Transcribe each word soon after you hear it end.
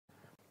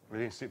with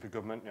the Institute for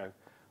Government,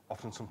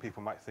 often some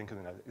people might think of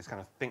this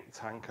kind of think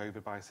tank over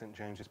by St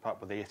James's Park,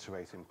 but they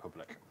iterate in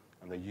public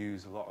and they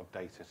use a lot of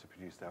data to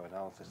produce their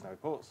analysis and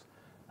reports.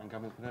 And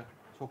Gavin's going to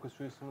talk us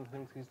through some of the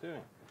things he's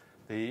doing.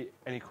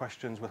 Any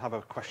questions? We'll have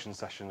a question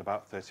session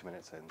about 30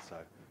 minutes in, so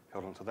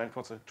hold on till then. If you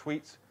want to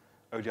tweet,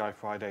 ODI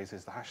Fridays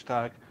is the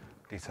hashtag.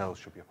 Details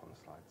should be up on the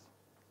slides.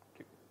 Thank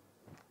you.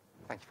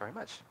 Thank you very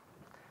much.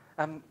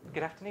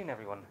 Good afternoon,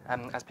 everyone.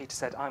 As Peter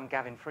said, I'm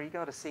Gavin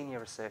Freeguard, a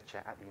senior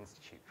researcher at the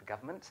Institute for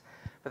Government.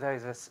 For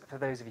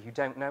those of you who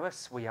don't know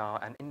us, we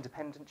are an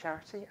independent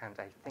charity and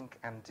a think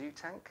and do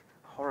tank.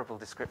 Horrible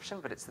description,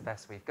 but it's the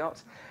best we've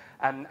got.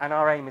 And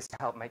our aim is to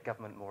help make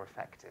government more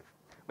effective.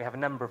 We have a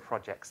number of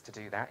projects to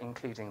do that,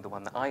 including the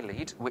one that I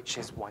lead, which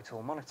is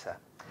Whitehall Monitor.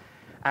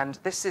 And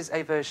this is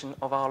a version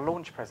of our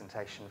launch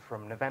presentation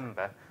from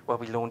November, where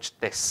we launched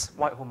this,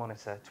 Whitehall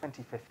Monitor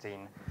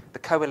 2015, the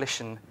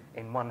coalition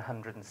in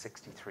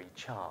 163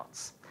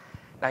 charts.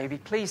 Now, you'll be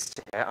pleased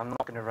to hear I'm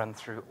not going to run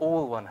through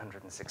all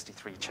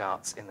 163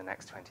 charts in the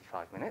next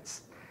 25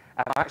 minutes.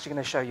 I'm actually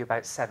going to show you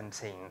about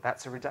 17.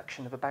 That's a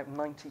reduction of about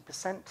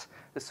 90%,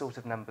 the sort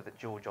of number that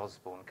George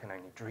Osborne can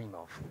only dream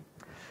of.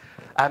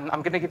 I'm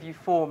going to give you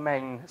 4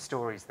 main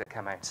stories that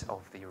come out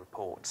of the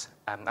report.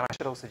 And I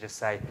should also just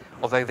say,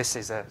 although this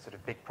is a sort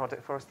of big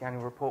project for us, the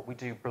annual report, we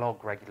do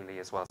blog regularly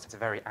as well. So it's a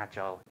very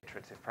agile,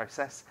 iterative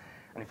process.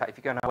 And in fact, if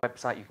you go on our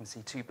website, you can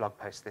see 2 blog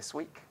posts this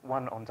week,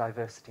 one on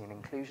diversity and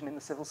inclusion in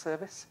the civil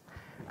service,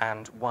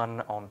 and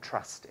one on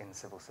trust in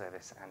civil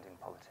service and in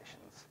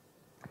politicians.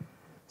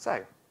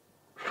 So,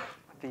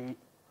 the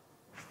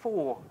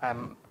 4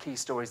 key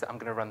stories that I'm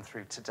going to run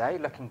through today,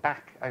 looking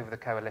back over the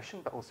coalition,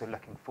 but also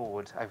looking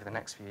forward over the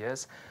next few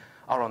years,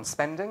 are on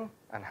spending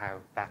and how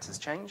that has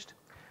changed,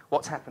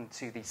 what's happened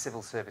to the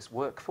civil service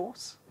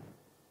workforce,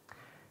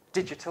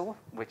 digital,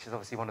 which is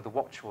obviously one of the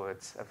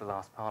watchwords of the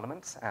last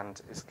Parliament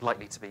and is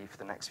likely to be for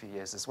the next few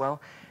years as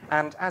well,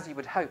 and as you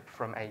would hope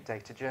from a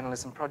data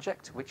journalism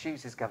project which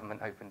uses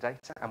government open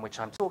data and which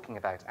I'm talking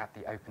about at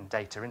the Open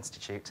Data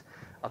Institute,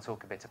 I'll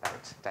talk a bit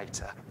about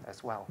data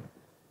as well.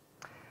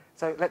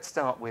 So let's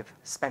start with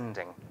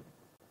spending.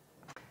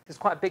 It's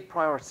quite a big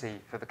priority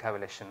for the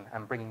coalition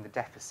and bringing the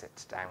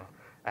deficit down.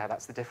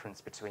 That's the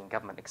difference between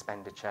government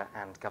expenditure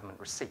and government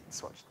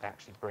receipts, what they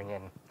actually bring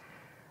in.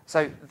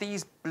 So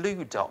these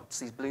blue dots,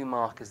 these blue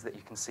markers that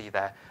you can see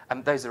there,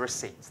 those are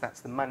receipts. That's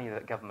the money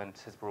that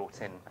government has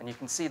brought in. And you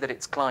can see that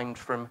it's climbed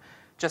from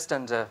just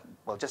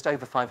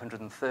over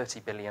 530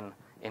 billion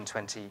in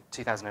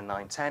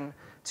 2009-10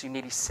 to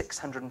nearly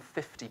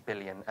 650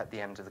 billion at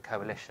the end of the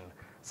coalition.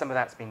 Some of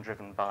that's been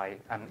driven by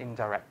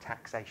indirect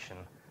taxation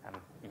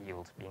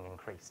yield being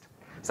increased.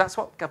 So that's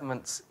what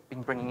government's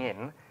been bringing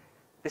in.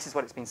 This is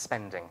what it's been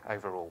spending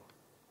overall.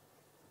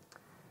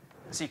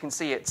 So you can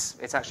see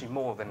it's actually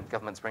more than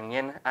government's bringing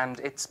in,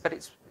 but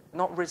it's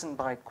not risen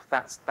by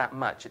that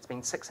much. It's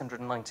been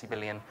 690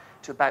 billion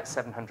to about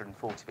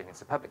 740 billion.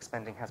 So public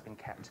spending has been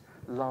kept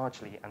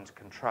largely under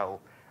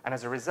control. And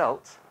as a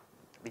result,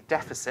 the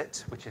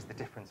deficit, which is the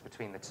difference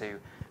between the two,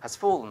 has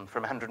fallen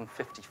from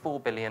 154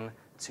 billion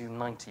to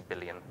 90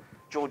 billion.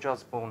 George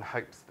Osborne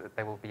hopes that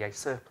there will be a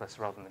surplus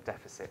rather than a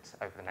deficit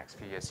over the next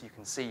few years. So you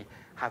can see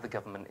how the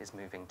government is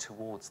moving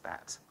towards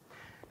that.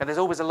 Now, there's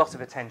always a lot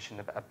of attention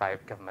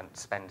about government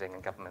spending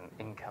and government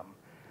income.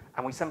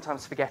 And we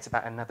sometimes forget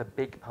about another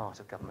big part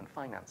of government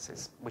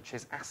finances, which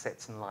is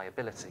assets and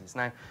liabilities.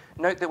 Now,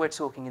 note that we're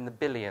talking in the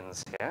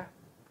billions here.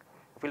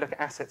 If we look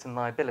at assets and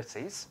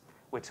liabilities,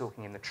 we're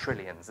talking in the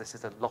trillions. This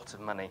is a lot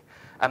of money.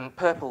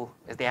 Purple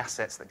is the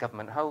assets that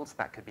government holds.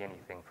 That could be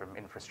anything from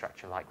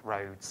infrastructure like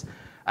roads.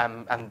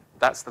 And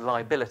that's the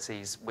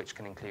liabilities, which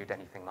can include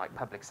anything like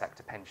public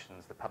sector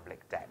pensions, the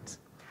public debt.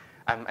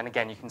 And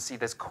again, you can see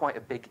there's quite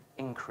a big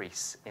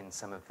increase in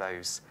some of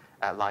those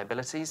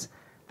liabilities.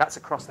 That's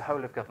across the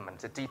whole of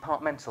government, at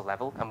departmental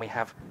level, and we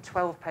have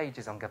 12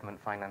 pages on government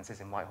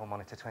finances in Whitehall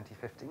Monitor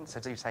 2015, so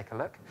do take a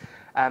look.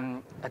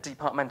 At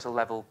departmental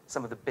level,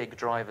 some of the big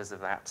drivers of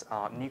that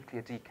are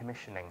nuclear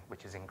decommissioning,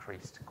 which has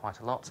increased quite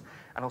a lot,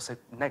 and also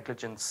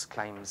negligence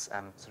claims,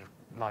 sort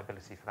of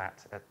liability for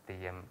that at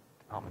the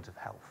Department of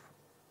Health.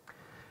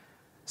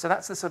 So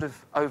that's the sort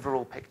of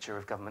overall picture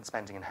of government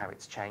spending and how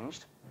it's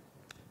changed.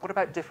 What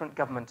about different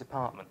government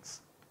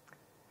departments?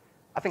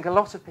 I think a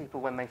lot of people,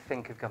 when they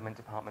think of government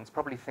departments,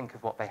 probably think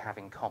of what they have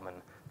in common.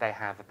 They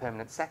have a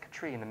permanent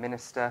secretary and a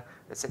minister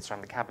that sits around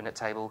the cabinet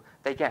table.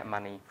 They get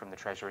money from the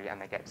Treasury and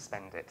they get to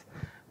spend it.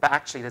 But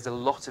actually, there's a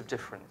lot of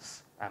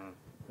difference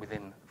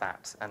within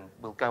that, and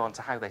we'll go on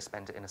to how they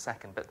spend it in a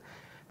second. But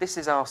this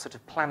is our sort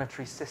of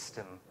planetary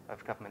system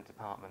of government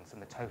departments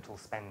and the total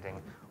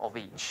spending of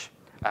each.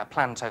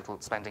 Planned total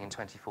spending in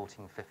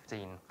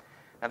 2014-15.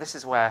 Now, this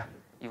is where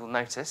you will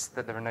notice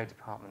that there are no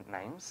department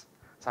names.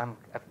 So I'm,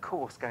 of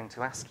course, going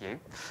to ask you,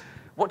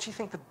 what do you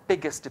think the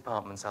biggest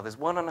departments are? There's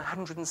one on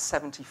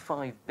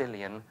 175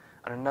 billion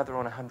and another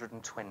on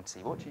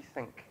 120. What do you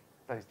think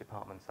those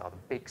departments are, the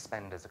big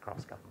spenders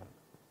across government?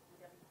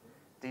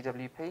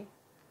 DWP?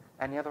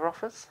 Any other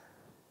offers?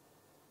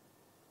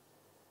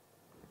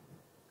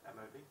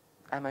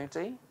 MOD.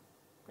 MOD?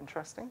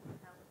 Interesting.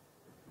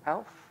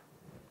 Health?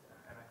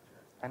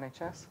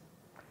 NHS?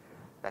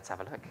 Let's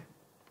have a look.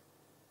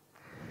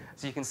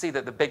 So you can see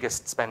that the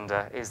biggest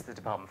spender is the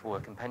Department for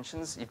Work and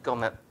Pensions. You've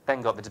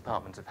then got the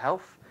Department of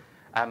Health,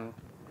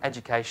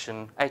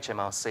 Education,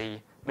 HMRC,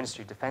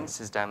 Ministry of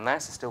Defence is down there,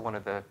 so still one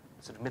of the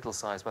sort of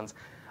middle-sized ones.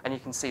 And you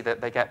can see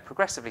that they get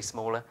progressively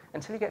smaller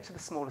until you get to the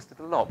smallest of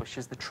the lot, which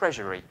is the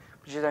Treasury,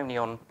 which is only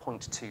on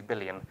 0.2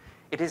 billion.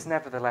 It is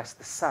nevertheless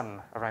the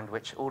sun around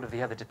which all of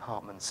the other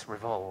departments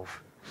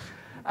revolve.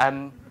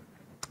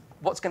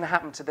 What's going to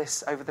happen to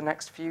this over the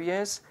next few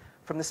years?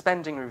 From the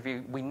spending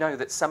review, we know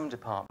that some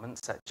departments,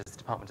 such as the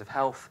Department of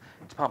Health,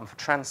 Department for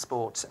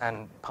Transport,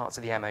 and parts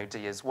of the MOD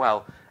as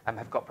well,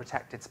 have got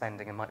protected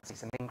spending and might see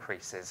some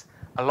increases.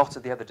 A lot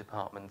of the other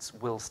departments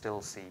will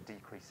still see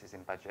decreases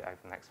in budget over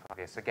the next 5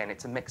 years. So again,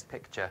 it's a mixed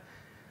picture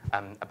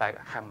about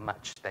how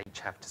much they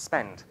each have to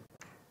spend.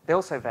 They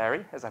also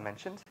vary, as I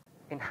mentioned,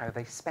 in how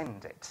they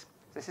spend it.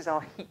 This is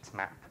our heat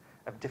map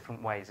of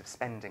different ways of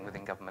spending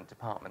within government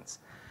departments.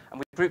 And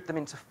we group them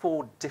into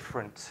 4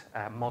 different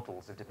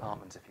models of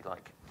departments, if you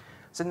like.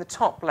 So in the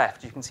top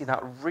left, you can see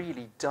that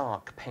really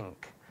dark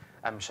pink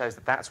shows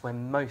that that's where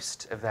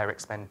most of their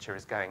expenditure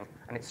is going,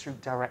 and it's through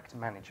direct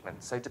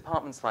management. So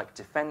departments like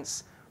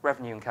Defence,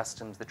 Revenue and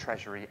Customs, the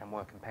Treasury, and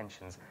Work and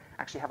Pensions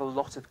actually have a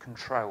lot of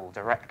control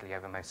directly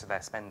over most of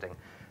their spending.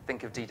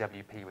 Think of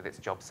DWP with its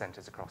job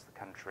centres across the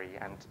country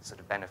and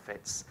sort of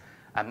benefits,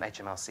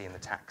 HMRC and the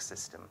tax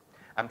system.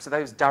 So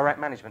those direct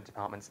management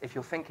departments, if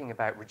you're thinking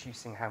about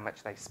reducing how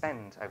much they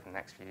spend over the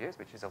next few years,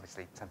 which is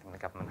obviously something the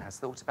government has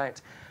thought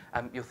about,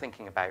 you're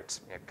thinking about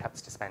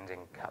cuts to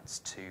spending, cuts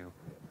to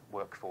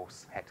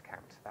workforce,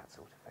 headcount, that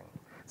sort of thing.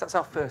 So that's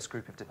our first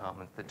group of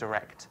departments, the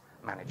direct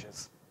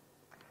managers.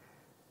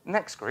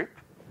 Next group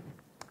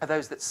are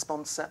those that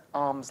sponsor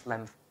arm's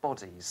length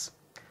bodies.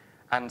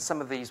 And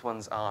some of these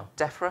ones are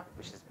DEFRA,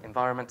 which is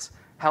Environment,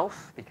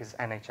 Health, because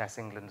NHS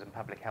England and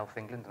Public Health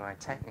England are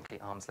technically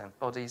arm's length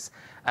bodies,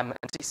 and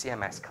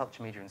DCMS,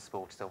 Culture, Media and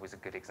Sport, is always a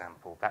good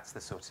example. That's the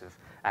sort of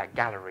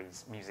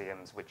galleries,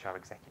 museums, which are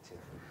executive,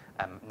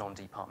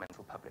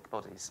 non-departmental public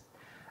bodies.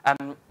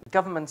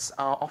 Governments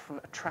are often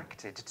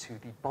attracted to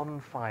the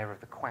bonfire of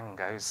the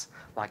quangos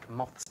like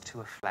moths to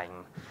a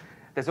flame.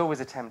 There's always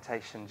a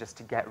temptation just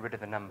to get rid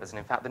of the numbers, and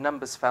in fact the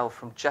numbers fell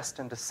from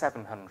just under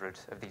 700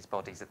 of these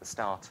bodies at the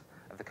start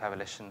of the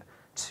coalition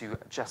to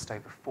just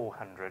over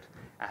 400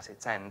 at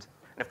its end.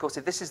 And of course,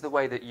 if this is the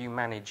way that you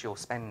manage your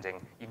spending,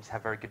 you need to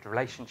have very good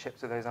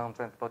relationships with those arm's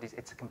length bodies.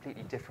 It's a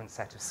completely different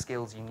set of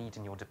skills you need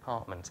in your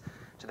department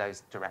to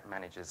those direct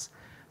managers.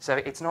 So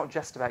it's not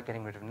just about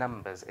getting rid of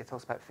numbers, it's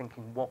also about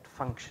thinking what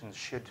functions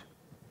should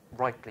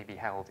rightly be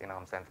held in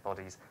arm's length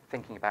bodies,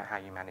 thinking about how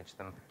you manage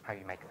them, how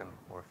you make them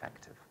more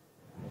effective.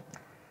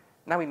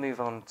 Now we move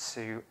on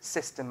to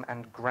system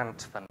and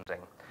grant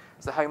funding.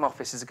 So the Home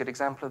Office is a good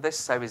example of this,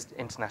 so is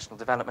international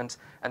development,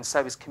 and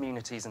so is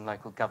communities and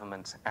local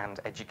government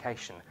and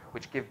education,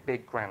 which give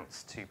big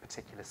grants to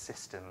particular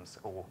systems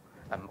or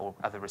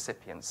other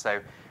recipients. So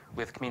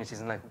with communities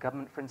and local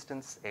government, for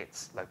instance,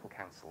 it's local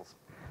councils.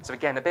 So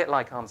again, a bit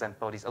like arm's length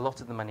bodies, a lot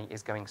of the money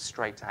is going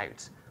straight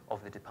out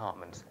of the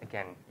department.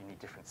 Again, you need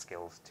different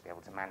skills to be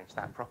able to manage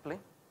that properly.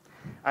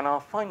 And our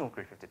final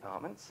group of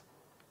departments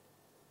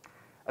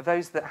are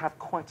those that have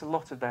quite a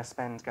lot of their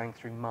spend going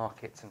through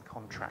markets and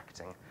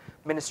contracting.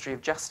 Ministry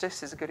of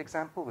Justice is a good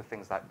example with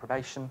things like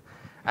probation,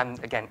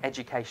 and again,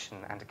 education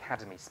and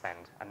academy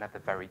spend, another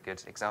very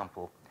good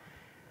example.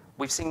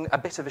 We've seen a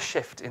bit of a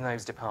shift in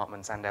those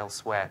departments and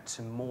elsewhere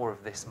to more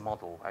of this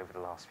model over the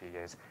last few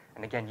years.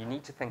 And again, you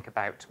need to think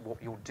about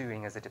what you're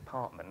doing as a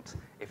department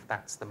if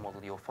that's the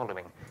model you're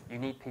following. You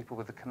need people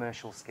with the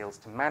commercial skills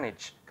to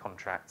manage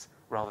contracts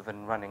rather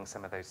than running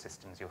some of those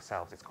systems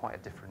yourselves. It's quite a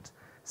different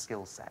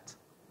skill set.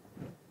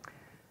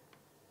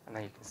 And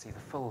there you can see the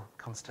full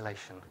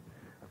constellation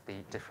of the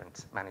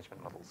different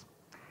management models.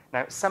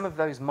 Now, some of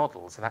those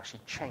models have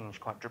actually changed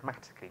quite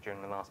dramatically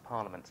during the last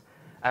Parliament.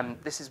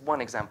 This is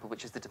one example,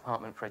 which is the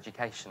Department for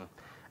Education.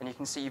 And you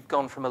can see you've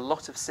gone from a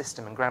lot of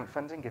system and grant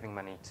funding, giving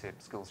money to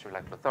schools through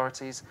local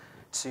authorities,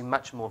 to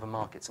much more of a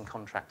markets and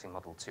contracting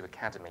model to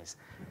academies.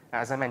 Now,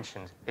 as I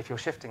mentioned, if you're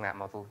shifting that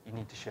model, you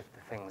need to shift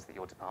the things that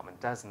your department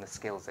does and the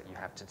skills that you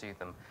have to do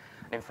them.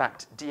 And in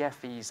fact,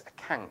 DFE's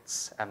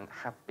accounts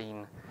have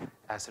been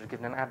sort of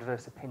given an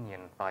adverse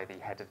opinion by the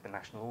head of the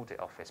National Audit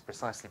Office,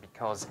 precisely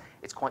because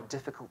it's quite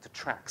difficult to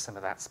track some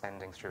of that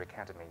spending through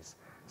academies.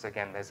 So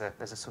again, there's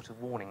a sort of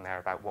warning there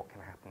about what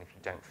can happen if you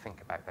don't think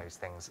about those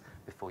things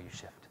before you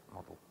shift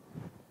model.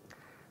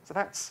 So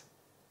that's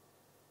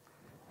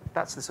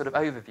the sort of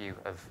overview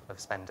of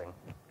spending.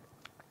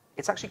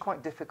 It's actually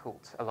quite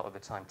difficult a lot of the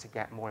time to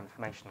get more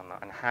information on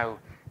that and how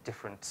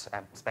different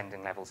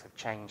spending levels have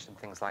changed and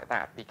things like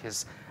that,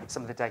 because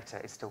some of the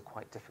data is still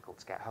quite difficult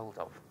to get hold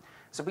of.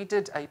 So we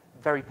did a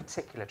very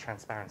particular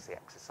transparency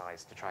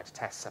exercise to try to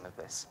test some of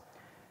this.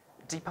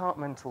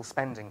 Departmental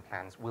spending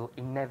plans will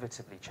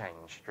inevitably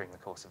change during the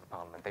course of a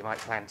Parliament. They might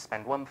plan to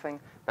spend one thing,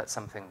 but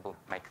something will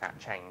make that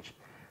change.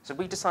 So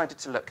we decided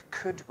to look,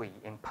 could we,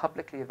 in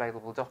publicly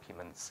available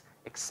documents,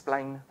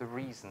 explain the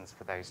reasons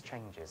for those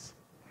changes?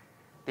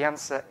 The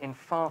answer, in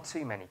far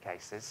too many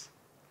cases,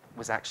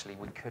 was actually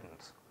we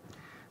couldn't.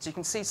 So you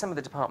can see some of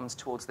the departments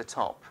towards the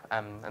top,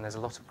 and there's a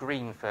lot of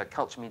green for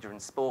culture, media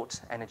and sport,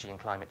 energy and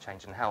climate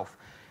change and health.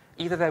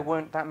 Either there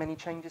weren't that many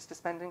changes to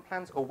spending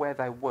plans, or where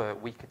there were,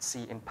 we could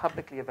see in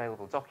publicly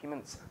available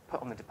documents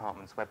put on the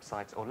department's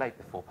website or laid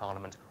before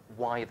Parliament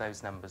why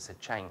those numbers had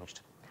changed.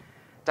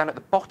 Down at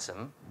the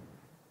bottom,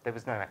 there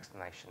was no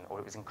explanation, or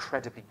it was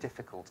incredibly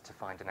difficult to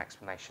find an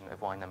explanation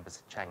of why numbers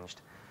had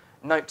changed.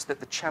 Note that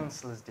the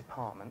Chancellor's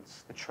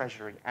departments, the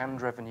Treasury and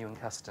Revenue and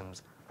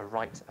Customs, are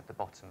right at the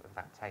bottom of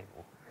that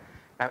table.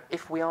 Now,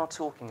 if we are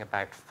talking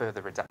about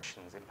further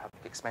reductions in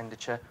public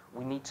expenditure,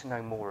 we need to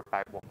know more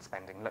about what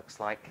spending looks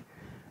like.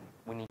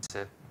 We need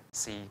to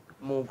see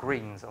more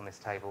greens on this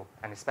table,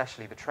 and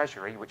especially the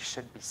Treasury, which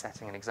should be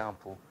setting an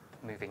example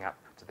moving up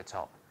to the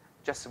top,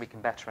 just so we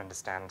can better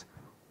understand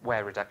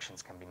where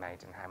reductions can be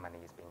made and how money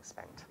is being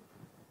spent.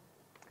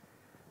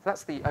 So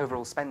that's the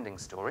overall spending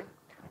story.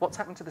 What's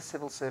happened to the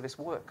civil service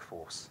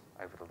workforce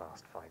over the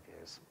last 5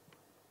 years?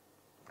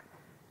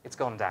 It's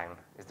gone down,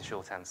 is the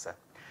short answer.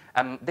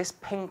 This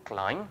pink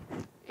line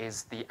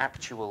is the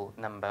actual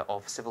number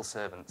of civil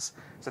servants.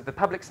 So the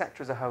public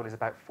sector as a whole is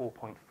about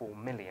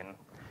 4.4 million.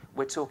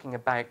 We're talking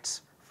about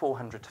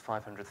 400 to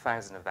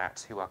 500,000 of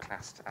that who are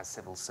classed as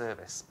civil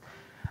service.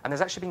 And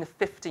there's actually been a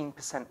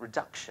 15%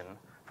 reduction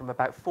from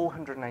about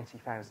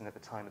 480,000 at the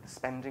time of the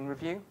spending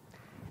review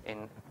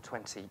in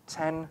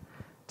 2010,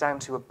 down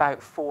to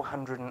about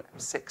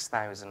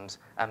 406,000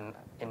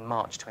 in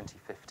March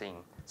 2015.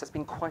 So it's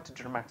been quite a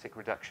dramatic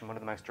reduction, one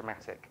of the most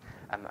dramatic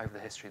over the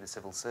history of the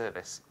civil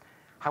service.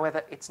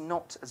 However, it's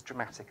not as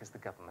dramatic as the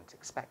government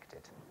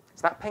expected.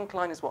 So that pink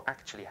line is what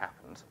actually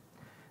happened.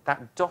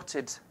 That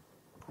dotted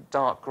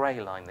dark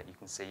grey line that you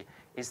can see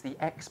is the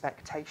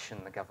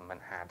expectation the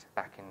government had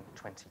back in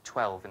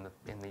 2012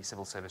 in the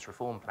Civil Service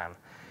Reform Plan.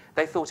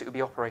 They thought it would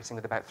be operating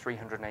with about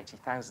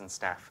 380,000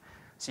 staff.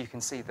 So you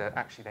can see that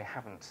actually they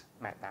haven't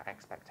met that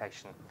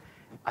expectation.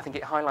 I think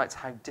it highlights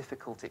how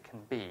difficult it can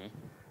be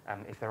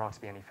if there are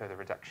to be any further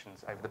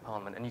reductions over the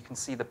Parliament. And you can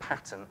see the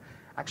pattern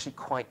actually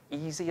quite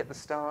easy at the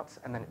start,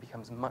 and then it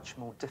becomes much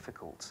more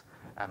difficult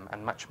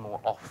and much more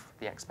off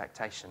the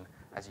expectation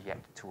as you get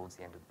towards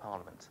the end of the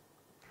Parliament.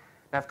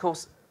 Now, of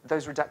course,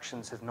 those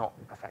reductions have not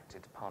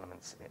affected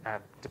departments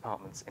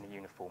in a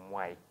uniform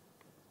way.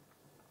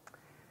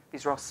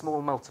 These are our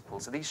small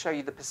multiples. So these show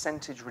you the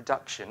percentage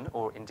reduction,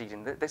 or indeed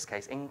in this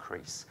case,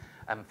 increase,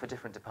 for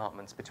different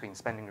departments between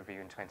spending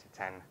review in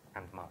 2010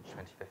 and March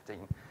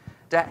 2015.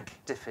 DEC,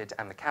 DFID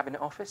and the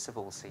Cabinet Office have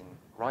all seen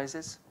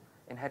rises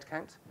in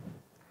headcount.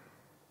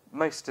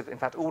 In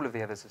fact, all of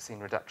the others have seen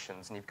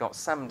reductions, and you've got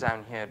some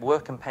down here,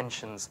 work and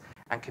pensions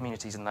and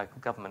communities and local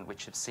government,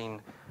 which have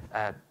seen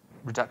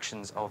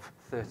reductions of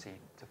 30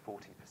 to 40%,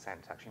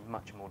 actually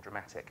much more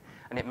dramatic.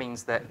 And it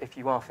means that if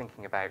you are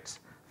thinking about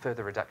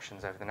further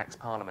reductions over the next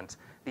Parliament,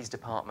 these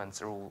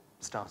departments are all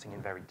starting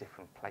in very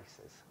different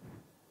places.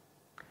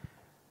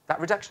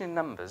 That reduction in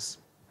numbers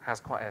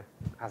has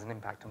an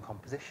impact on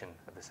composition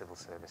of the civil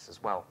service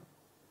as well.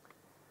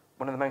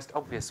 One of the most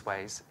obvious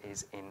ways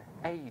is in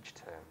age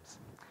terms.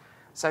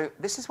 So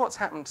this is what's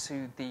happened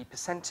to the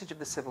percentage of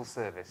the civil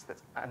service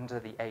that's under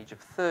the age of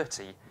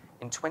 30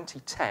 in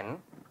 2010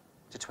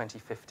 to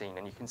 2015.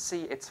 And you can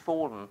see it's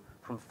fallen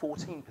from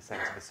 14%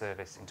 of the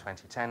service in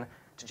 2010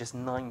 to just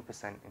 9% in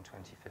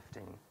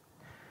 2015.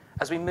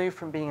 As we move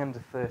from being under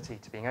 30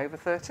 to being over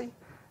 30,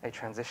 a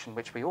transition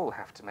which we all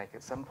have to make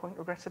at some point,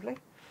 regrettably,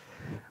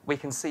 we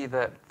can see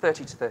that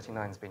 30 to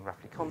 39 has been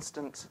roughly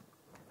constant.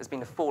 There's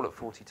been a fall at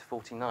 40 to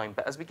 49.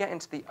 But as we get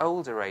into the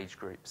older age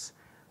groups,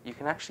 you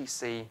can actually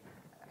see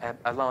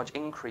a large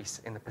increase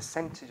in the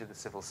percentage of the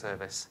civil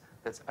service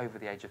that's over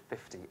the age of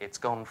 50. It's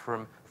gone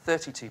from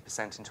 32% in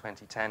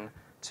 2010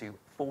 to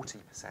 40%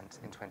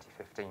 in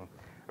 2015.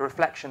 A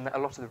reflection that a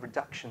lot of the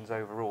reductions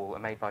overall are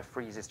made by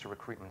freezes to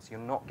recruitment. So you're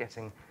not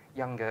getting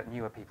younger,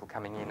 newer people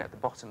coming in at the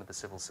bottom of the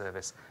civil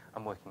service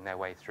and working their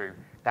way through.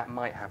 That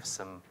might have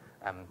some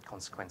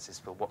consequences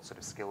for what sort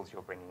of skills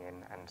you're bringing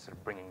in and sort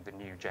of bringing the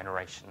new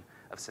generation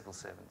of civil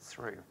servants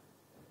through.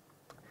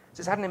 So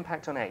it's had an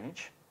impact on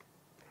age.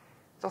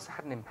 It's also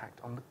had an impact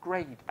on the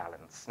grade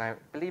balance. Now,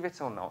 believe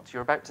it or not,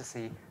 you're about to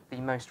see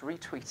the most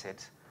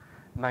retweeted,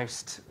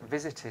 most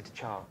visited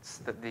charts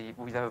that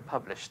we've ever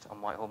published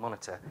on Whitehall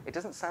Monitor. It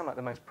doesn't sound like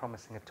the most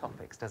promising of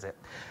topics, does it?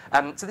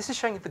 So this is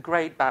showing you the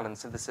grade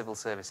balance of the civil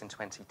service in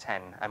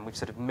 2010, and we've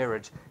sort of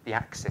mirrored the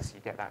axis. You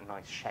get that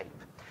nice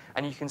shape.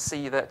 And you can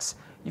see that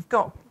you've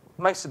got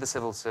most of the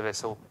civil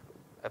service, or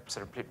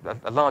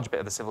a large bit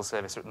of the civil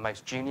service, are at the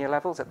most junior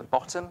levels, at the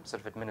bottom,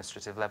 sort of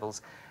administrative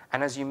levels.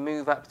 And as you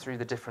move up through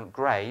the different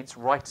grades,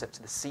 right up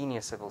to the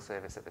senior civil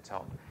service at the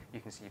top, you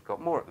can see you've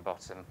got more at the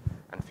bottom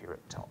and fewer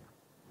at the top.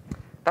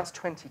 That's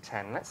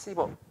 2010. Let's see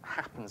what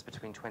happens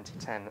between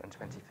 2010 and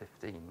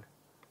 2015.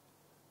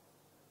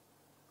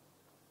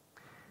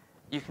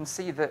 You can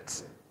see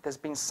that there's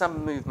been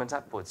some movement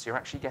upwards. You're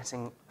actually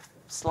getting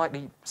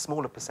slightly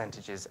smaller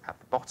percentages at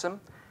the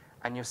bottom,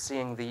 and you're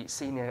seeing the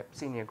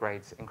senior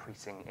grades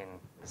increasing in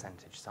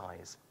percentage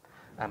size.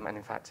 And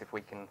in fact, if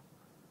we can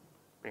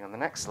bring on the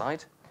next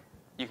slide,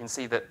 you can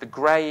see that the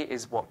grey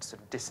is what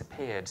sort of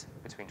disappeared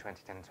between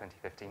 2010 and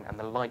 2015, and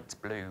the light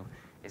blue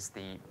is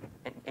the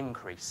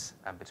increase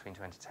between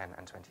 2010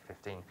 and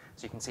 2015.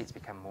 So you can see it's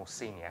become more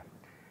senior.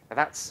 Now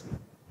that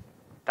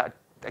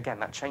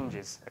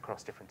changes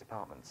across different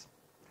departments.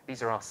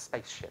 These are our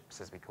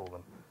spaceships, as we call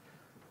them.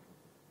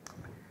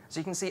 So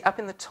you can see up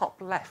in the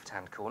top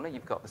left-hand corner,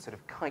 you've got the sort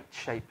of kite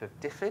shape of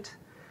DFID.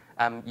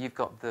 You've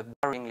got the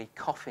worryingly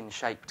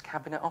coffin-shaped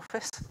cabinet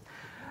office.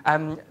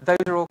 Those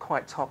are all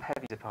quite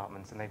top-heavy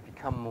departments, and they've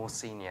become more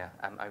senior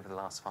over the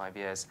last 5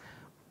 years.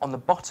 On the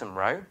bottom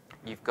row,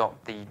 you've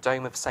got the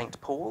Dome of St.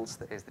 Paul's,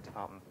 that is the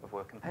Department of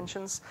Work and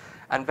Pensions,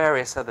 and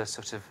various other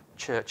sort of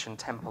church and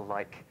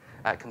temple-like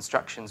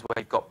constructions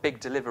where you've got big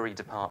delivery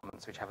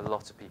departments which have a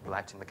lot of people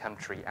out in the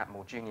country at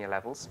more junior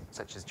levels,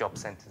 such as job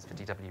centres for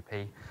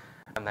DWP,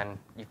 and then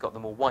you've got the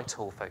more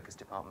Whitehall-focused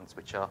departments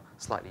which are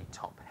slightly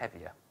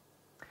top-heavier.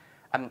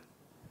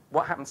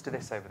 What happens to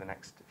this over the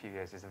next few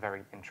years is a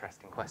very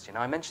interesting question.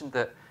 I mentioned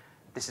that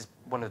this is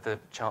one of the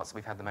charts that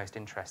we've had the most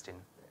interest in.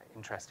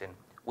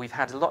 We've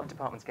had a lot of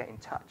departments get in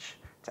touch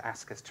to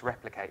ask us to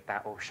replicate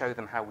that or show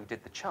them how we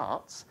did the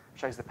charts,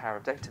 shows the power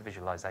of data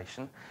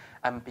visualization,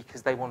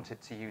 because they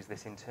wanted to use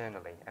this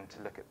internally and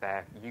to look at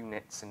their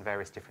units and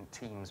various different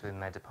teams within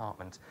their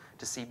department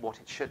to see what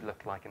it should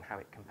look like and how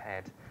it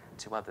compared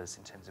to others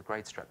in terms of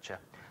grade structure.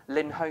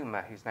 Lynn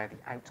Homer, who's now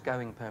the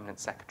outgoing permanent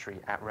secretary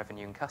at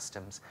Revenue and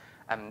Customs,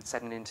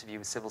 said in an interview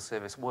with Civil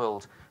Service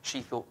World,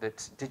 she thought that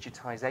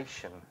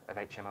digitisation of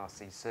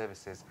HMRC's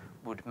services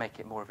would make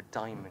it more of a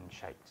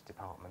diamond-shaped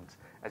department,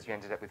 as you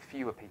ended up with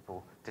fewer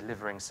people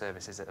delivering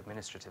services at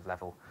administrative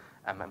level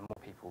and more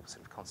people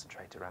sort of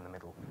concentrated around the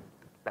middle.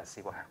 Let's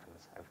see what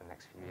happens over the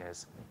next few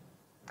years.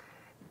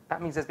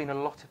 That means there's been a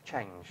lot of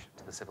change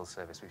to the civil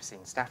service. We've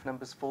seen staff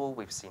numbers fall,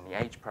 we've seen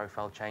the age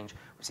profile change,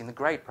 we've seen the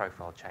grade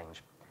profile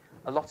change.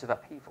 A lot of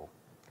upheaval.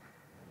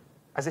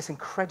 As this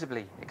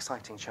incredibly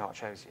exciting chart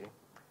shows you,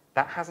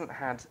 that hasn't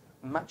had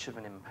much of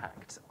an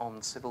impact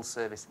on civil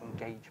service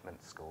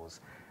engagement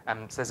scores.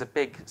 So there's a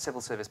big civil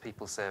service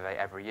people survey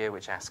every year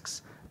which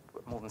asks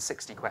more than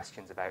 60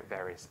 questions about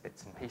various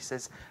bits and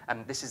pieces.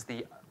 This is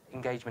the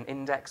engagement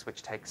index,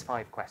 which takes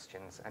 5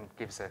 questions and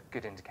gives a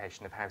good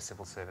indication of how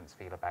civil servants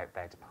feel about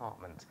their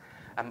department.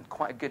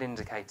 Quite a good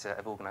indicator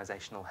of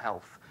organisational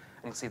health.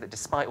 And you'll see that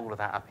despite all of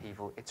that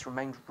upheaval, it's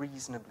remained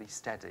reasonably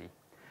steady.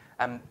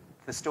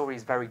 The story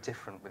is very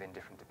different within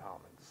different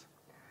departments.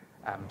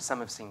 Some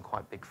have seen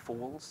quite big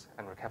falls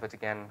and recovered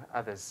again.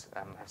 Others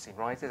have seen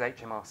rises.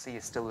 HMRC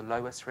is still the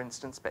lowest, for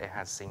instance, but it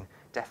has seen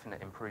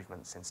definite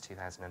improvements since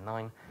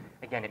 2009.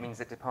 Again, it means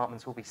that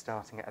departments will be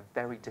starting at a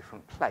very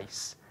different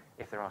place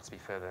if there are to be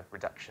further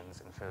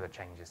reductions and further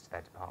changes to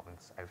their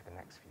departments over the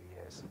next few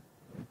years.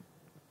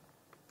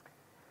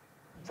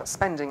 So that's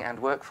spending and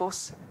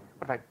workforce.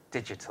 What about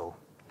digital?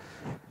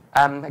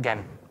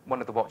 Again,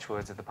 one of the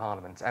watchwords of the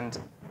Parliament. And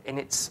in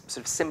its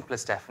sort of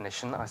simplest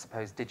definition, I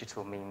suppose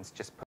digital means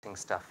just putting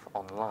stuff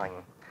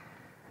online.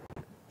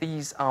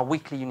 These are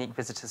weekly unique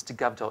visitors to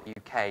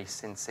gov.uk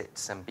since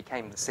it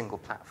became the single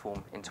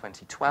platform in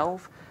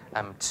 2012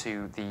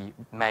 to the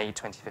May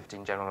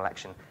 2015 general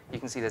election. You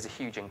can see there's a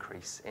huge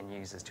increase in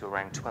users to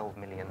around 12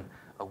 million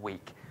a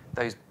week.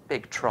 Those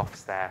big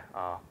troughs there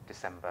are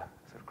December,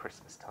 sort of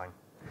Christmas time.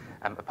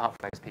 Apart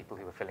from those people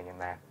who are filling in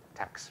their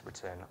tax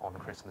return on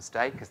Christmas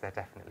Day, because there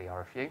definitely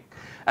are a few.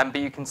 But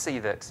you can see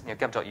that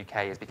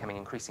gov.uk is becoming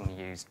increasingly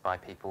used by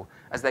people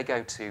as they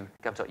go to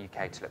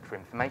gov.uk to look for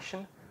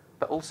information,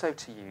 but also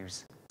to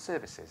use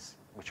services,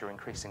 which are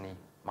increasingly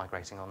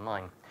migrating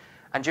online.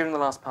 And during the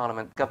last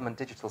Parliament, Government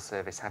Digital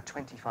Service had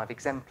 25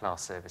 exemplar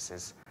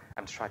services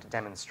to try to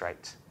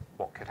demonstrate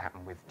what could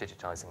happen with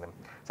digitising them.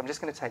 So I'm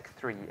just going to take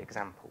 3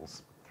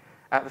 examples.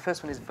 The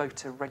first one is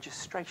voter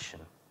registration.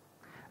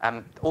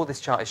 All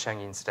this chart is showing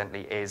you,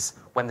 incidentally, is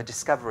when the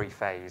discovery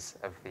phase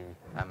of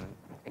the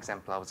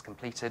exemplar was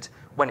completed,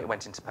 when it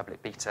went into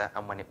public beta,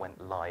 and when it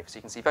went live. So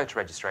you can see voter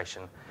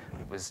registration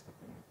was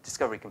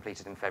discovery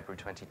completed in February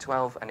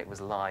 2012, and it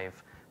was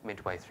live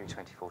midway through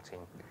 2014.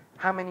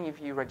 How many of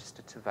you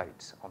registered to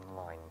vote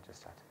online,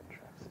 just out of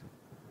interest?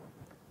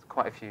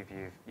 Quite a few of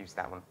you have used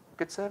that one.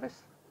 Good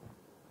service?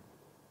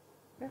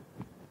 Yeah.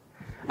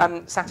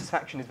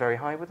 Satisfaction is very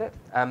high with it.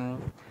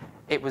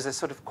 It was a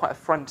sort of quite a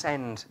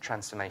front-end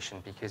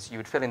transformation because you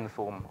would fill in the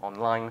form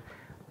online.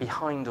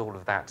 Behind all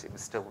of that, it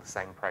was still the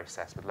same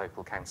process with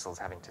local councils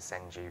having to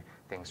send you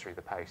things through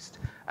the post.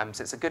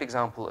 So it's a good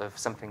example of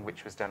something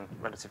which was done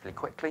relatively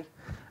quickly,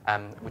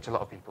 which a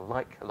lot of people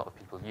like, a lot of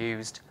people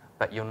used,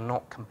 but you're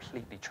not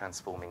completely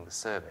transforming the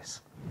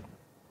service.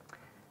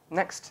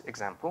 Next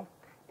example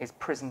is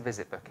prison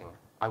visit booking.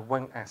 I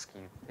won't ask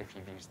you if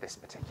you've used this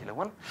particular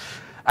one.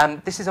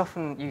 This is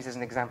often used as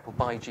an example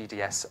by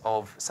GDS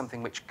of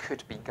something which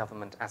could be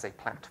government as a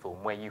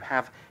platform, where you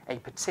have a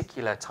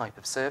particular type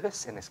of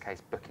service, in this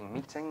case booking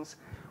meetings,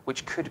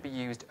 which could be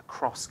used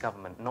across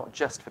government, not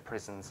just for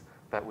prisons,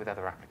 but with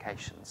other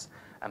applications.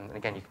 And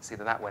again, you can see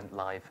that that went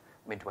live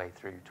midway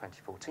through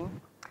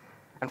 2014.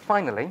 And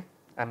finally,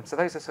 so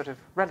those are sort of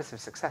relative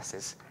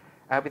successes.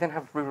 We then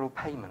have rural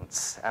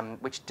payments,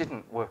 which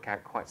didn't work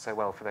out quite so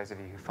well for those of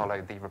you who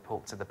followed the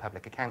reports of the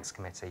Public Accounts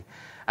Committee.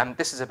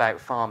 This is about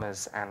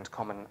farmers and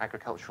common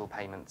agricultural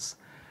payments.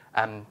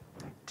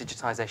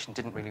 Digitisation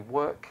didn't really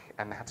work,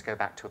 and they had to go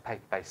back to a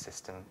paper-based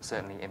system,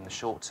 certainly in the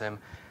short term.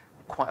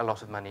 Quite a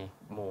lot of money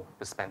more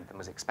was spent than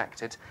was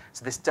expected.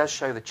 So this does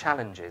show the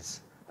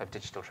challenges of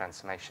digital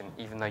transformation,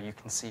 even though you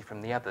can see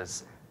from the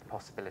others the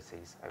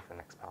possibilities over the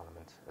next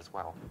Parliament as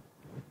well.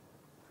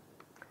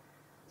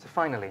 So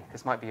finally,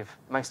 this might be of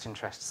most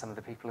interest to some of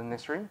the people in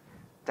this room,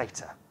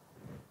 data.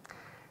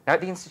 Now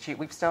at the Institute,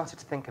 we've started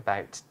to think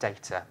about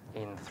data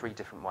in 3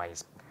 different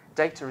ways.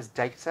 Data is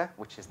data,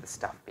 which is the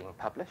stuff being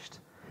published.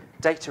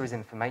 Data is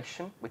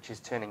information, which is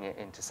turning it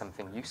into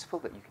something useful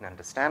that you can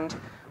understand,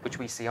 which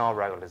we see our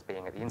role as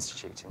being at the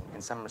Institute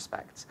in some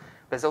respects.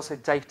 There's also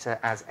data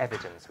as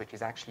evidence, which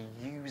is actually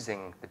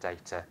using the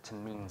data to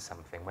mean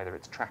something, whether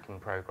it's tracking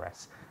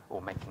progress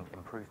or making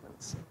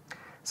improvements.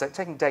 So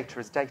taking data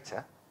as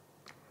data,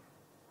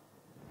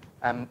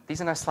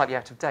 these are now slightly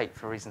out of date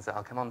for reasons that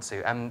I'll come on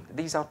to.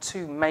 These are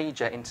 2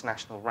 major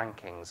international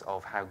rankings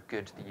of how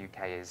good the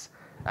UK is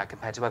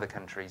compared to other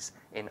countries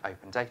in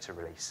open data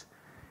release.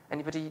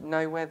 Anybody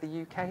know where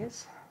the UK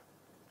is?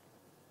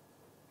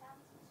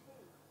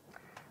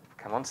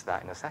 Come on to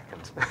that in a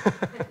second.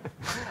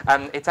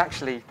 It's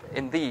actually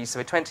in these,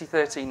 so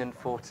 2013 and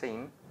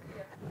 14,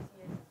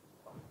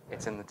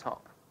 it's in the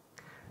top.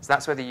 So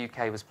that's where the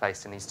UK was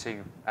placed in these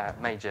 2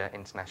 major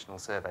international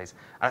surveys.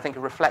 And I think a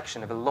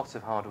reflection of a lot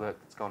of hard work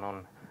that's gone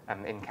on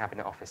in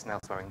Cabinet Office and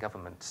elsewhere in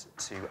government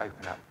to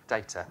open up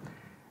data.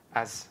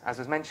 As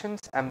was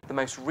mentioned, the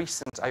most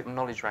recent Open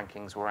Knowledge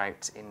rankings were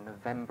out in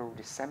November or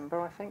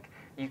December, I think.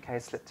 UK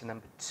has slipped to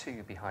number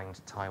 2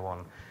 behind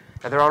Taiwan.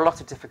 Now, there are a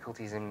lot of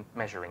difficulties in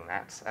measuring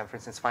that. For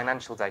instance,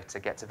 financial data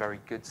gets a very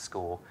good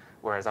score,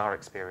 whereas our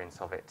experience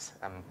of it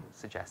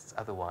suggests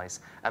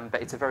otherwise.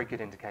 But it's a very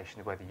good indication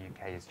of where the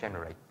UK is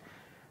generally.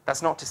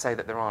 That's not to say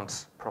that there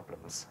aren't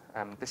problems.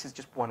 This is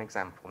just one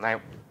example.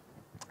 Now,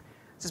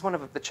 this is one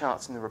of the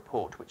charts in the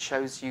report which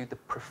shows you the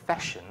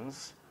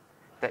professions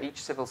that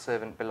each civil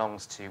servant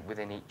belongs to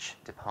within each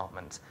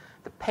department.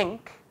 The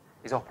pink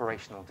is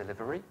operational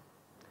delivery.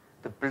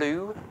 The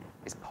blue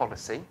is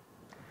policy.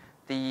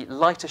 The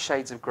lighter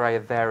shades of grey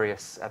are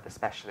various other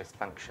specialist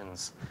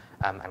functions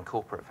and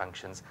corporate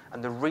functions.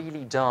 And the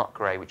really dark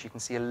grey, which you can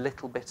see a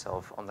little bit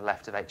of on the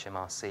left of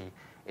HMRC,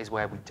 is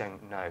where we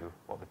don't know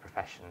what the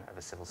profession of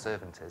a civil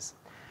servant is.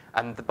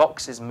 And the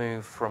boxes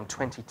move from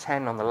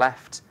 2010 on the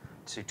left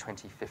to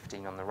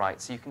 2015 on the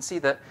right. So you can see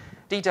that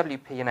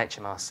DWP and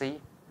HMRC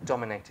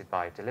dominated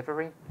by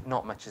delivery,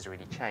 not much has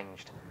really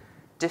changed.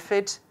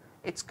 DFID,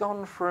 it's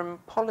gone from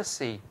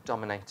policy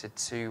dominated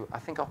to, I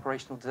think,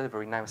 operational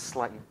delivery, now a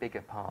slightly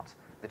bigger part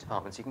of the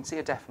department. So you can see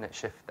a definite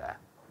shift there.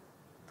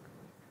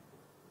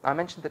 I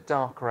mentioned that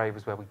dark grey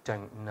was where we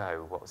don't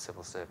know what a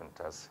civil servant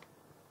does.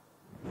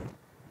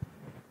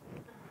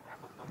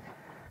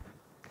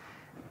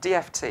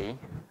 DFT,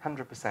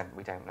 100%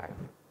 we don't know.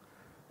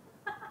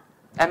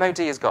 MOD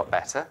has got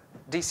better,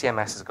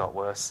 DCMS has got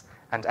worse,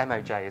 and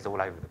MOJ is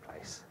all over the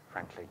place,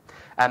 frankly.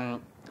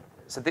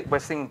 So we're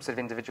seeing sort of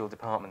individual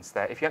departments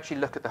there. If you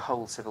actually look at the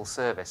whole civil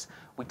service,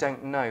 we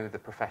don't know the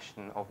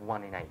profession of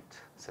 1 in 8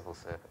 civil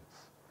servants.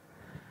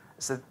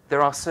 So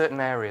there are certain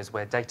areas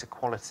where data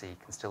quality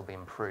can still be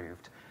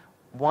improved.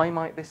 Why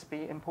might this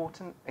be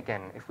important?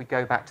 Again, if we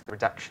go back to the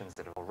reductions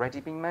that have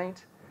already been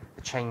made,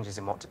 the changes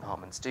in what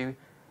departments do,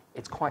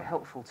 it's quite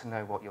helpful to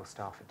know what your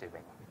staff are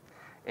doing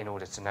in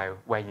order to know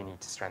where you need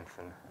to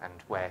strengthen and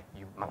where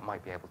you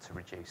might be able to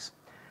reduce.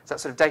 So that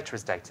sort of data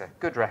is data,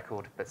 good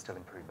record, but still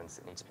improvements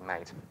that need to be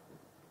made.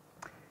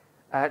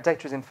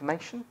 Data is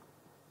information.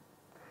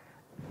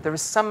 There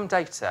is some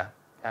data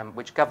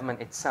which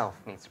government itself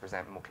needs to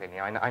present more clearly.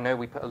 I know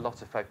we put a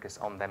lot of focus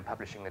on them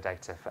publishing the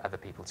data for other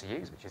people to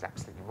use, which is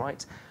absolutely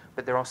right,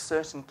 but there are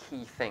certain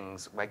key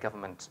things where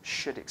government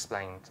should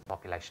explain to the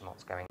population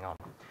what's going on.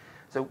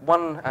 So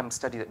one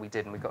study that we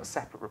did, and we've got a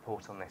separate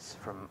report on this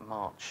from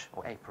March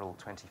or April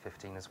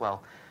 2015 as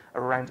well,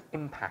 around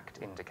impact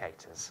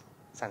indicators.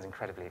 Sounds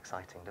incredibly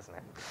exciting, doesn't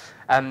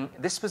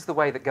it? This was the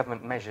way that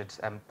government measured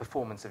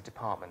performance of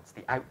departments,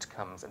 the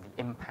outcomes and the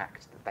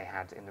impact that they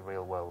had in the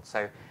real world.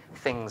 So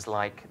things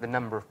like the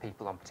number of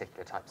people on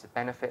particular types of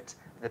benefit,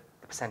 the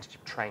percentage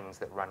of trains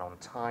that run on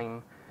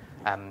time.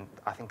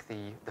 I think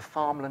the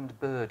farmland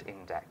bird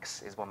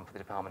index is one for the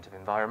Department of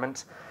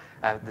Environment,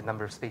 the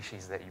number of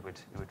species that you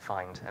would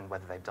find and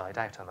whether they've died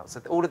out or not. So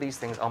all of these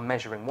things are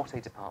measuring what a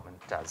department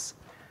does.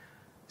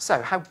 So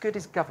how good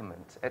is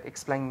government at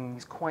explaining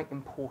these quite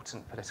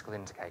important political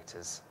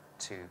indicators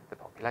to the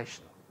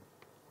population?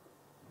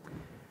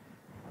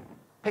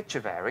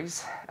 Picture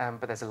varies,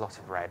 but there's a lot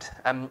of red.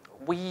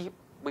 We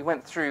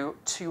went through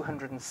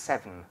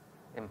 207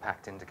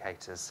 impact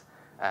indicators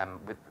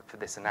for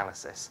this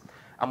analysis,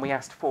 and we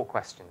asked 4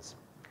 questions.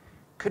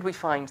 Could we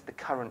find the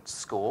current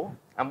score?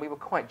 And we were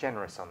quite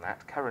generous on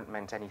that. Current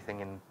meant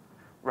anything in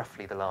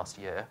roughly the last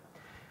year.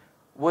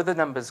 Were the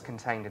numbers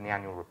contained in the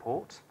annual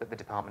report that the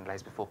department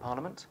lays before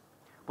Parliament?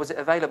 Was it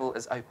available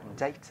as open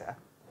data?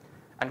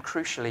 And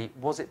crucially,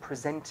 was it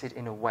presented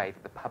in a way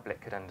that the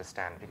public could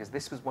understand? Because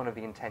this was one of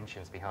the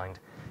intentions behind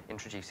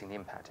introducing the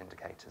impact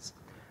indicators.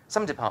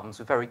 Some departments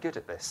were very good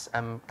at this.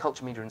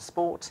 Culture, Media and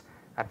Sport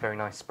had very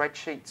nice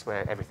spreadsheets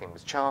where everything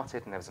was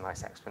charted and there was a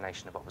nice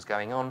explanation of what was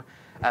going on.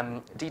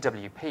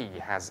 DWP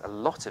has a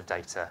lot of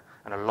data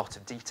and a lot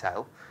of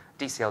detail.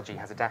 DCLG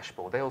has a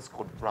dashboard. They all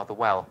scored rather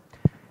well.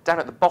 Down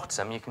at the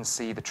bottom, you can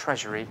see the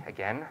Treasury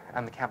again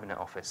and the Cabinet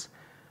Office.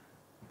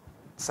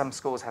 Some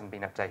scores hadn't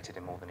been updated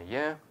in more than a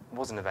year,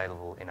 wasn't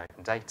available in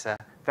open data,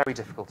 very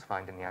difficult to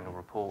find in the annual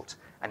report,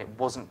 and it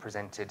wasn't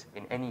presented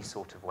in any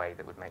sort of way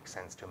that would make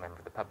sense to a member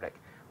of the public.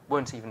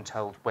 Weren't even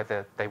told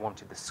whether they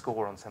wanted the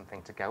score on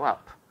something to go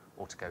up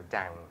or to go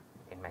down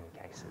in many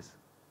cases.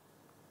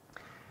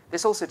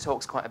 This also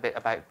talks quite a bit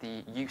about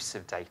the use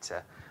of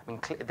data. I mean,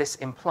 this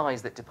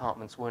implies that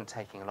departments weren't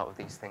taking a lot of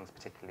these things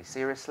particularly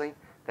seriously,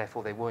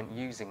 therefore they weren't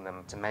using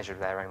them to measure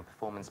their own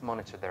performance,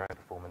 monitor their own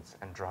performance,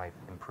 and drive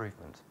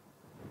improvement.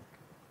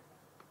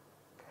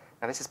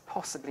 Now, this is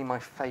possibly my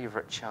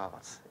favourite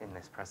chart in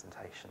this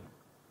presentation.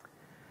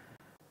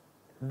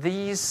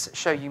 These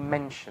show you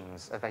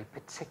mentions of a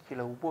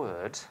particular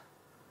word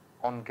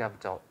on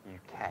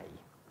gov.uk.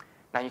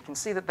 Now, you can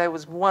see that there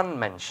was one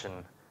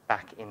mention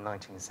back in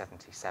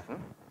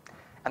 1977,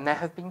 and there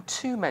have been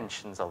 2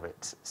 mentions of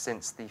it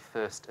since the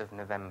 1st of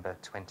November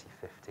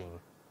 2015.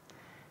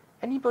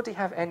 Anybody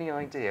have any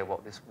idea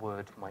what this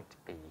word might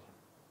be?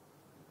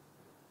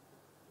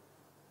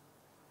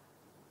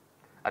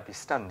 I'd be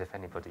stunned if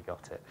anybody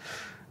got it.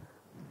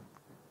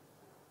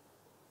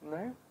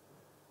 No?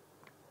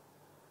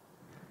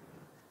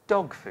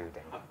 Dog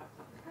fooding.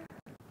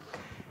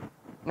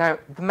 Now,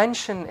 the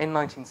mention in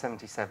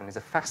 1977 is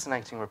a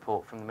fascinating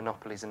report from the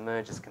Monopolies and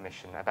Mergers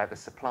Commission about the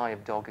supply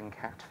of dog and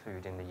cat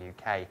food in the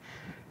UK.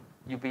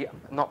 You'll be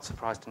not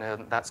surprised to know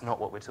that that's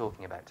not what we're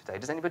talking about today.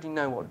 Does anybody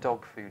know what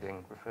dog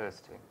fooding refers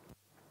to?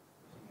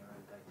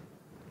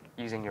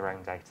 Using your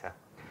own data.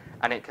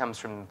 And it comes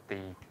from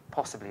the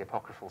possibly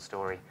apocryphal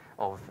story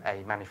of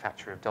a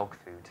manufacturer of dog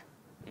food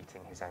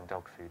eating his own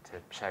dog food to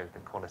show the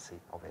quality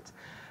of it.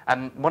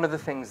 One of the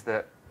things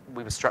that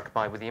we were struck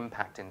by with the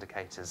impact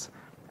indicators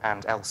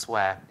and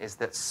elsewhere is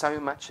that so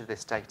much of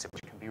this data,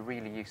 which can be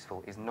really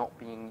useful, is not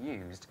being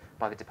used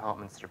by the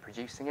departments that are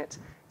producing it.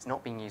 It's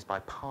not being used by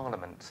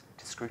Parliament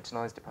to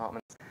scrutinise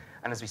departments.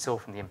 And as we saw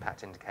from the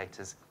impact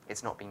indicators,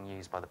 it's not being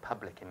used by the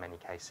public in many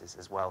cases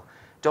as well.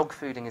 Dog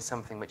fooding is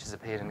something which has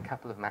appeared in a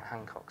couple of Matt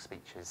Hancock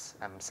speeches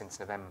since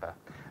November,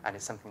 and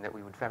it's something that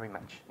we would very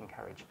much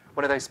encourage.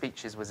 One of those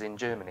speeches was in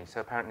Germany,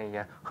 so apparently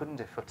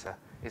Hundefutter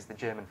is the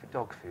German for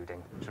dog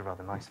fooding, which is a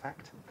rather nice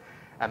fact.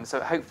 So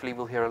hopefully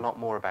we'll hear a lot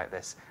more about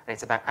this, and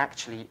it's about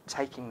actually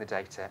taking the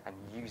data and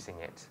using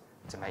it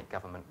to make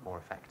government more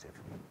effective.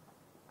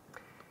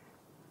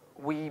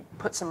 We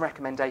put some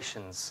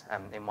recommendations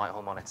in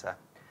Whitehall Monitor,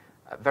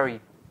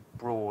 very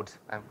broad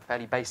and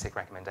fairly basic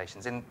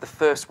recommendations. In the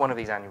first one of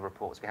these annual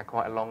reports, we had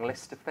quite a long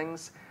list of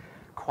things.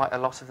 Quite a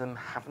lot of them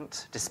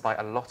haven't, despite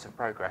a lot of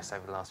progress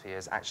over the last few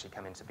years, actually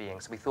come into being.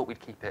 So we thought we'd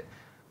keep it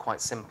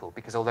quite simple,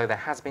 because although there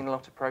has been a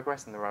lot of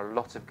progress and there are a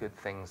lot of good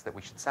things that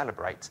we should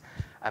celebrate,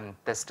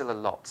 there's still a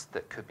lot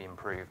that could be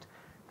improved.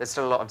 There's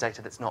still a lot of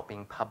data that's not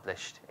being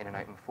published in an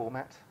open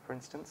format, for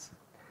instance.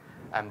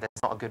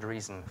 There's not a good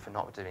reason for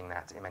not doing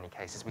that in many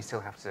cases. We still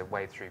have to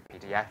wade through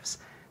PDFs.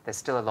 There's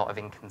still a lot of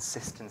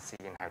inconsistency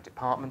in how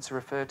departments are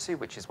referred to,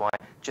 which is why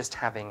just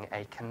having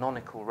a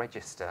canonical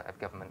register of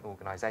government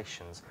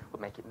organisations would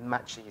make it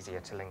much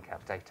easier to link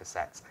up data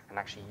sets and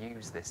actually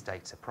use this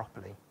data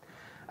properly.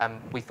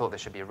 We thought there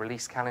should be a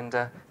release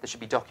calendar, there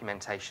should be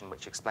documentation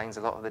which explains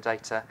a lot of the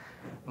data,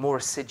 more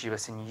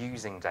assiduous in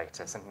using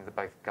data, something that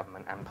both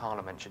government and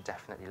Parliament should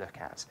definitely look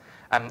at,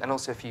 and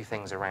also a few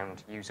things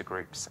around user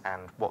groups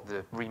and what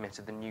the remit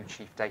of the new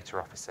Chief Data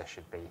Officer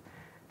should be.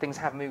 Things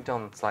have moved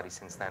on slightly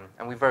since then,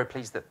 and we're very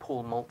pleased that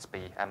Paul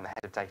Maltby, the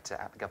head of data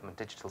at the Government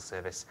Digital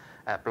Service,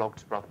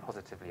 blogged rather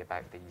positively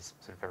about these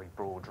sort of very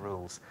broad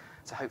rules.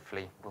 So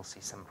hopefully we'll see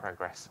some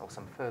progress, or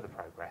some further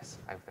progress,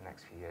 over the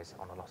next few years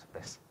on a lot of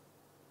this.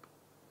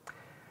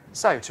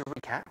 So, to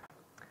recap,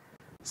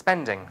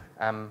 spending.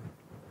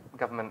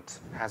 Government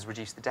has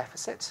reduced the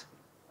deficit.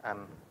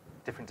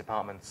 Different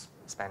departments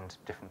spend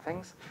different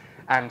things,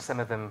 and some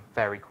of them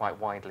vary quite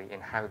widely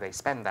in how they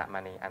spend that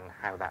money and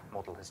how that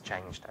model has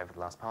changed over the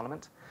last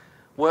Parliament.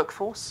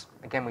 Workforce,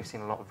 again, we've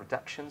seen a lot of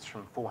reductions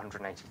from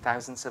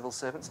 480,000 civil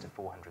servants to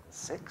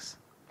 406,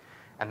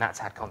 and that's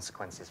had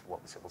consequences for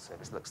what the civil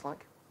service looks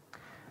like.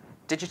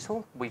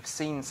 Digital, we've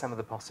seen some of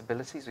the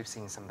possibilities, we've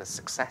seen some of the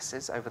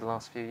successes over the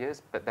last few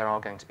years, but there are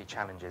going to be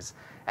challenges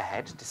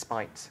ahead,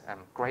 despite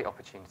great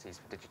opportunities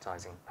for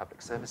digitising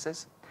public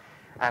services.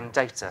 And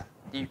data,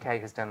 the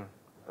UK has done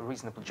a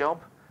reasonable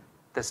job.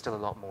 There's still a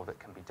lot more that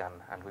can be done,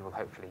 and we will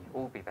hopefully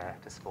all be there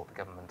to support the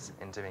government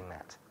in doing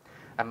that.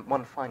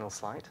 One final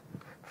slide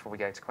before we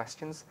go to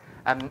questions.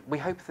 We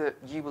hope that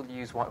you will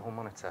use Whitehall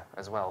Monitor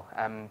as well.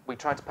 We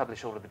try to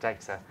publish all of the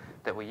data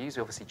that we use.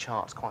 We obviously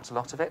chart quite a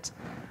lot of it.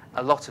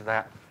 A lot of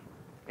that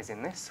is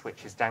in this,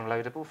 which is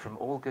downloadable from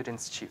all good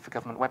Institute for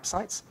Government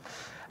websites.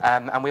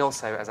 And we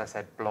also, as I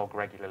said, blog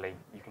regularly.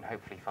 You can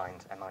hopefully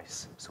find a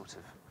nice sort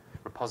of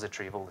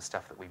repository of all the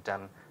stuff that we've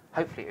done.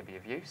 Hopefully it'll be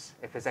of use.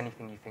 If there's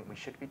anything you think we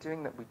should be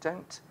doing that we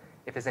don't,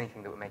 if there's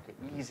anything that would make it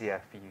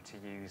easier for you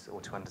to use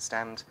or to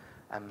understand,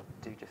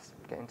 do just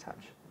get in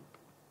touch.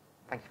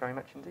 Thank you very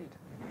much indeed.